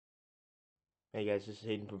Hey guys, this is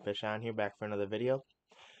Hayden from Fish On here, back for another video.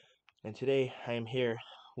 And today I am here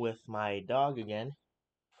with my dog again.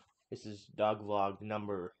 This is dog vlog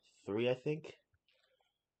number 3, I think.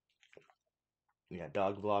 Yeah,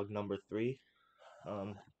 dog vlog number 3.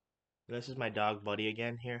 This is my dog Buddy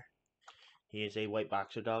again here. He is a white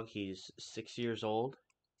boxer dog. He's 6 years old.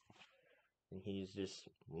 And he's just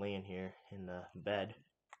laying here in the bed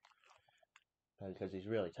because he's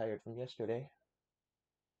really tired from yesterday.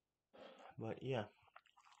 But yeah,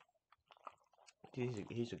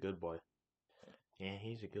 he's a good boy. Yeah,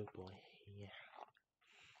 he's a good boy. Yeah.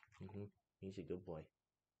 He's a good boy.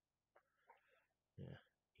 Yeah,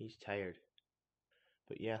 he's tired.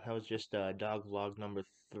 But yeah, that was just dog vlog number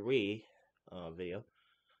 3 video.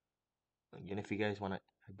 Again, if you guys want to,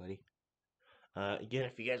 hi buddy. Again,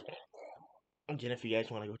 if you guys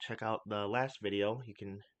want to go check out the last video, you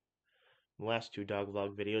can. The last 2 dog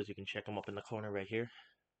vlog videos, you can check them up in the corner right here,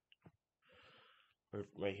 or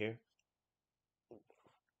right here.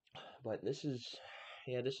 But this is,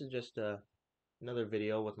 yeah, this is just another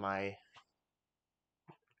video with my.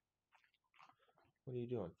 What are you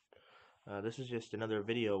doing? This is just another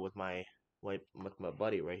video with my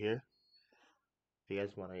buddy right here. If you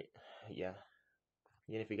guys want to, yeah.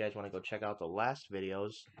 Again, if you guys want to go check out the last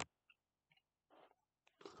videos,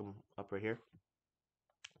 come up right here.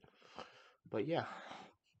 But yeah,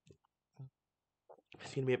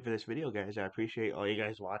 that's gonna be it for this video, guys. I appreciate all you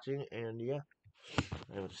guys watching, and yeah,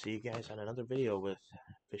 I will see you guys on another video with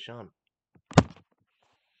Fish On.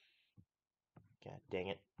 God dang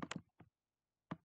it.